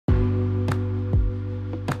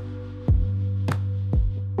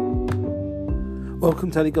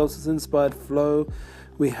Welcome to Ellie Gold's Inspired Flow.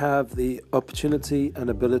 We have the opportunity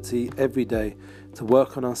and ability every day to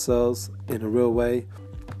work on ourselves in a real way,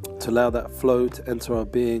 to allow that flow to enter our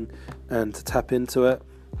being and to tap into it,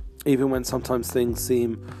 even when sometimes things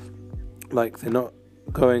seem like they're not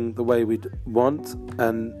going the way we'd want.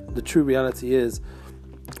 And the true reality is,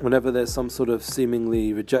 whenever there's some sort of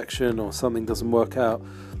seemingly rejection or something doesn't work out,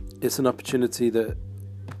 it's an opportunity that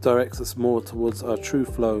directs us more towards our true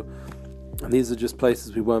flow. And these are just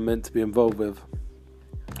places we weren't meant to be involved with.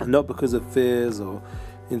 And not because of fears or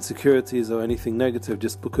insecurities or anything negative,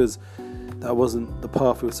 just because that wasn't the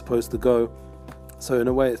path we were supposed to go. So in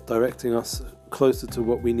a way, it's directing us closer to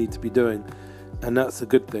what we need to be doing. And that's a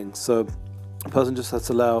good thing. So a person just has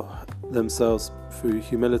to allow themselves, through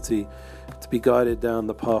humility, to be guided down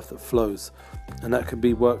the path that flows. And that can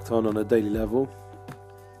be worked on a daily level.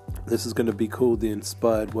 This is going to be called the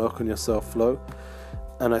Inspired Work on Yourself Flow.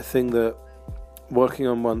 And I think that working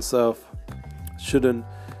on oneself shouldn't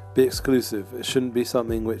be exclusive. It shouldn't be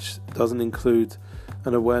something which doesn't include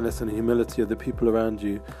an awareness and a humility of the people around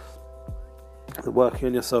you. Working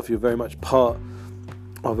on yourself, you're very much part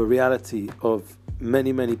of a reality of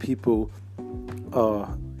many, many people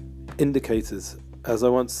are indicators. As I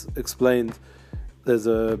once explained, there's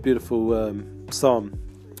a beautiful psalm,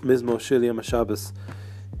 Mizmor Shir Yom HaShabbos,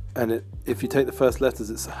 and if you take the first letters,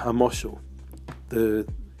 it's Hamoshel. The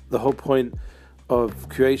whole point of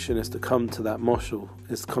creation is to come to that moshel,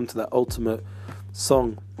 is to come to that ultimate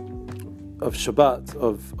song of Shabbat,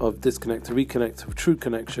 of disconnect to reconnect, of true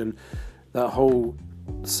connection. That whole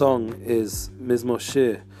song is Mizmor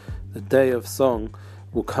Shir. The day of song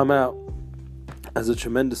will come out as a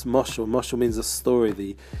tremendous moshel. Moshel means a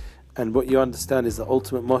story. And what you understand is the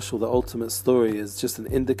ultimate moshel, the ultimate story, is just an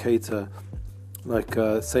indicator, like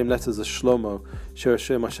same letters as Shlomo, Shir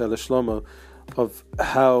Hashem Mashal Shlomo, of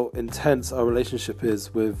how intense our relationship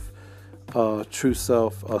is with our true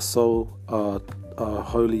self, our soul, our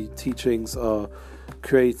holy teachings, our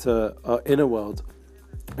creator, our inner world.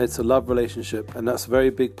 It's a love relationship, and that's a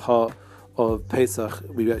very big part of Pesach.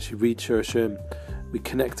 We actually read Shir Hashem. We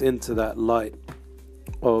connect into that light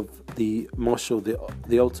of the moshel,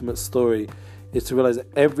 the ultimate story, is to realize that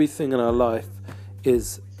everything in our life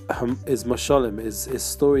is mashalim, is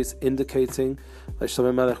stories indicating. Like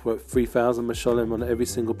Shlomo Melech wrote 3,000 mashalim on every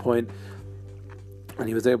single point, and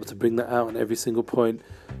he was able to bring that out on every single point.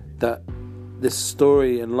 That this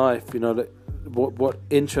story in life, that what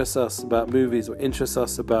interests us about movies, what interests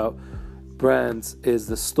us about brands, is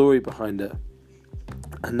the story behind it,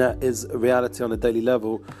 and that is a reality on a daily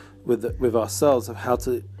level with ourselves, of how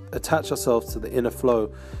to attach ourselves to the inner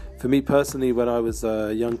flow. For me personally, when I was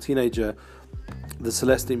a young teenager, the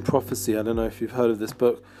Celestine Prophecy, I don't know if you've heard of this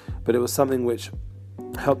book, but it was something which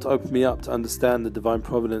helped open me up to understand the divine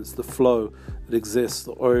providence, the flow that exists,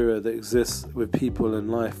 the aura that exists with people in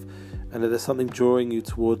life, and that there's something drawing you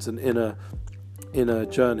towards an inner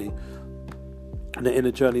journey. And the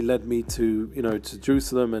inner journey led me to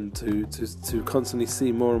Jerusalem, and to constantly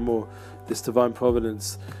see more and more this divine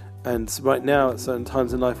providence. And right now, at certain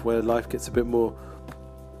times in life where life gets a bit more,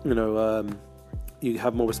 you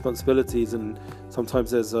have more responsibilities, and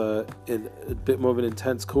sometimes there's a bit more of an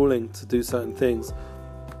intense calling to do certain things,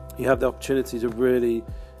 you have the opportunity to really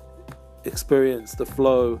experience the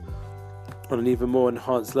flow on an even more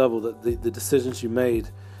enhanced level. That the decisions you made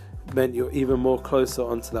meant you're even more closer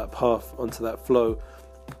onto that path, onto that flow,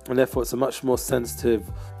 and therefore it's a much more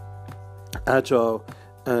sensitive, agile,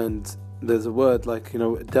 and there's a word like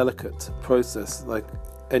delicate process. Like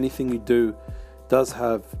anything you do does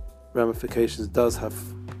have ramifications, does have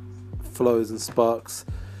flows and sparks,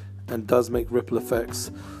 and does make ripple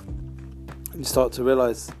effects. You start to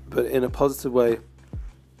realize, but in a positive way,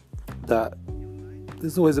 that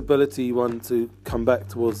there's always ability to come back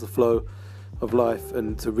towards the flow of life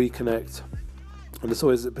and to reconnect, and there's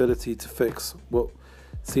always ability to fix what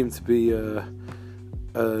seemed to be a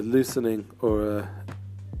loosening or a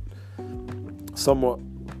somewhat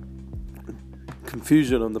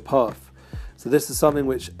confusion on the path. So this is something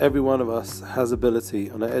which every one of us has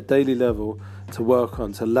ability on a daily level to work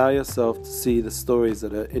on, to allow yourself to see the stories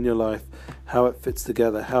that are in your life, how it fits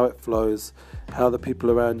together, how it flows, how the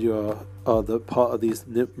people around you are the part of these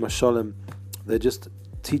mashalim. They're just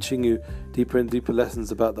teaching you deeper and deeper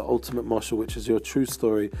lessons about the ultimate mashal, which is your true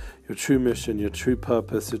story, your true mission, your true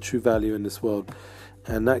purpose, your true value in this world.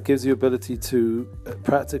 And that gives you ability to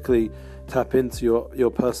practically tap into your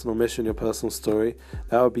personal mission, your personal story.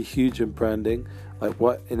 That would be huge in branding. Like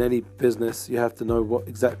what in any business, you have to know what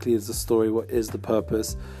exactly is the story, what is the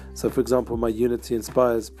purpose. So for example, my Unity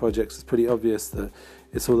Inspires projects, is pretty obvious that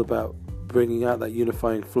it's all about bringing out that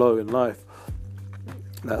unifying flow in life.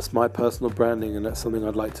 That's my personal branding, and that's something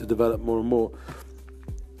I'd like to develop more and more.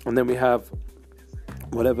 And then we have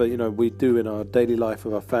whatever, we do in our daily life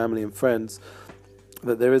with our family and friends,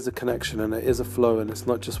 that there is a connection and there is a flow, and it's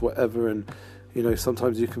not just whatever. And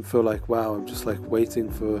sometimes you can feel like, wow, I'm just like waiting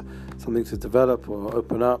for something to develop or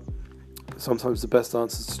open up. Sometimes the best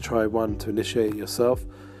answer is to try, one, to initiate yourself,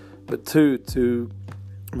 but two, to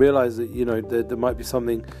realize that there might be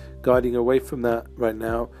something guiding away from that right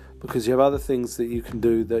now, because you have other things that you can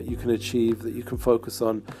do, that you can achieve, that you can focus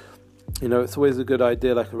on. It's always a good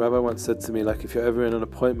idea, like a rabbi once said to me, like if you're ever in an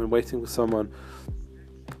appointment waiting for someone,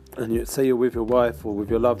 and you say you're with your wife or with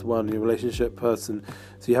your loved one, your relationship person,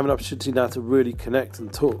 so you have an opportunity now to really connect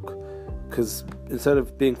and talk, because instead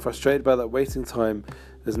of being frustrated by that waiting time,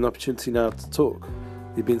 there's an opportunity now to talk.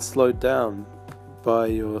 You've been slowed down by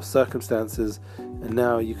your circumstances, and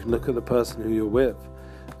now you can look at the person who you're with.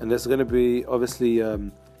 And there's going to be obviously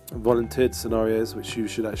volunteered scenarios which you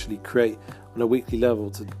should actually create on a weekly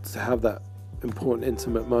level to have that important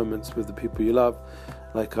intimate moments with the people you love.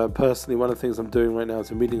 Like personally, one of the things I'm doing right now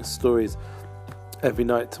is I'm reading stories every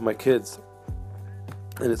night to my kids,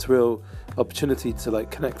 and it's a real opportunity to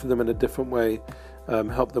like connect with them in a different way,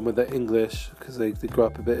 help them with their English, because they grow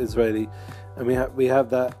up a bit Israeli, and we have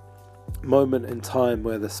that moment in time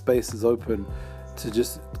where the space is open to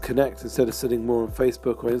just connect instead of sitting more on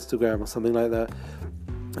Facebook or Instagram or something like that.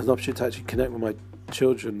 There's an opportunity to actually connect with my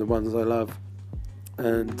children, the ones I love,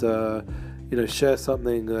 and share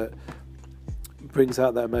something that brings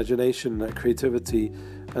out that imagination, that creativity,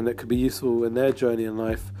 and that could be useful in their journey in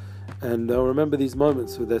life. And they'll remember these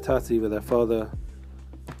moments with their tati, with their father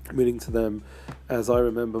reading to them, as I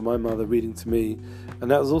remember my mother reading to me.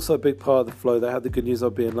 And that was also a big part of the flow. They had the good news I'll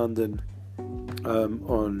be in London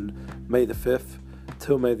on May the 5th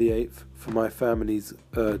till May the 8th for my family's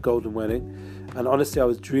golden wedding. And honestly, I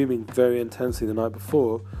was dreaming very intensely the night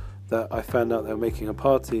before that I found out they were making a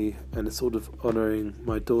party, and it's sort of honouring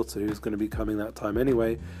my daughter, who's going to be coming that time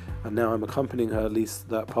anyway, and now I'm accompanying her at least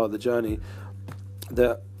that part of the journey,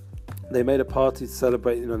 that they made a party to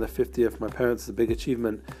celebrate their 50th. My parents, a big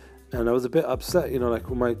achievement, and I was a bit upset, like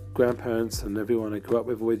all my grandparents and everyone I grew up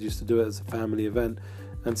with always used to do it as a family event,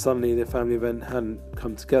 and suddenly the family event hadn't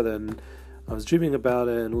come together, and I was dreaming about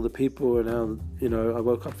it and all the people, and now I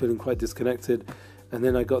woke up feeling quite disconnected. And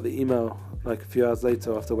then I got the email like a few hours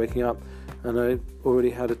later after waking up, and I already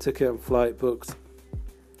had a ticket and flight booked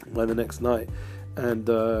by the next night, and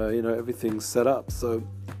everything's set up. So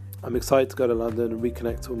I'm excited to go to London and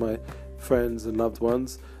reconnect with my friends and loved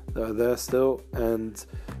ones that are there still, and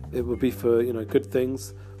it will be for good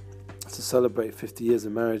things, to celebrate 50 years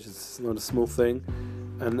of marriage. It's not a small thing,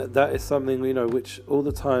 and that is something which all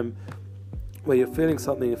the time where you're feeling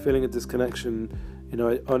something, you're feeling a disconnection.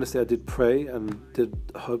 Honestly, I did pray and did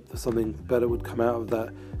hope that something better would come out of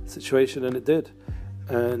that situation, and it did.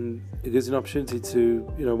 And it gives you an opportunity to,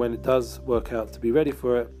 when it does work out, to be ready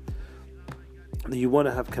for it. You want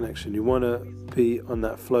to have connection. You want to be on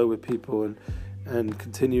that flow with people and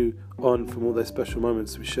continue on from all those special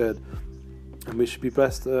moments we shared. And we should be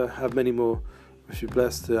blessed to have many more. We should be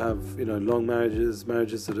blessed to have, long marriages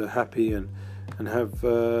that are happy, and have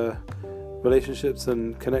relationships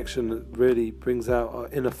and connection that really brings out our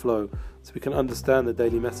inner flow, so we can understand the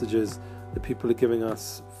daily messages that people are giving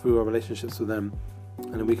us through our relationships with them,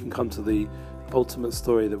 and then we can come to the ultimate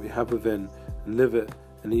story that we have within and live it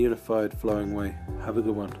in a unified, flowing way. Have a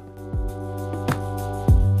good one.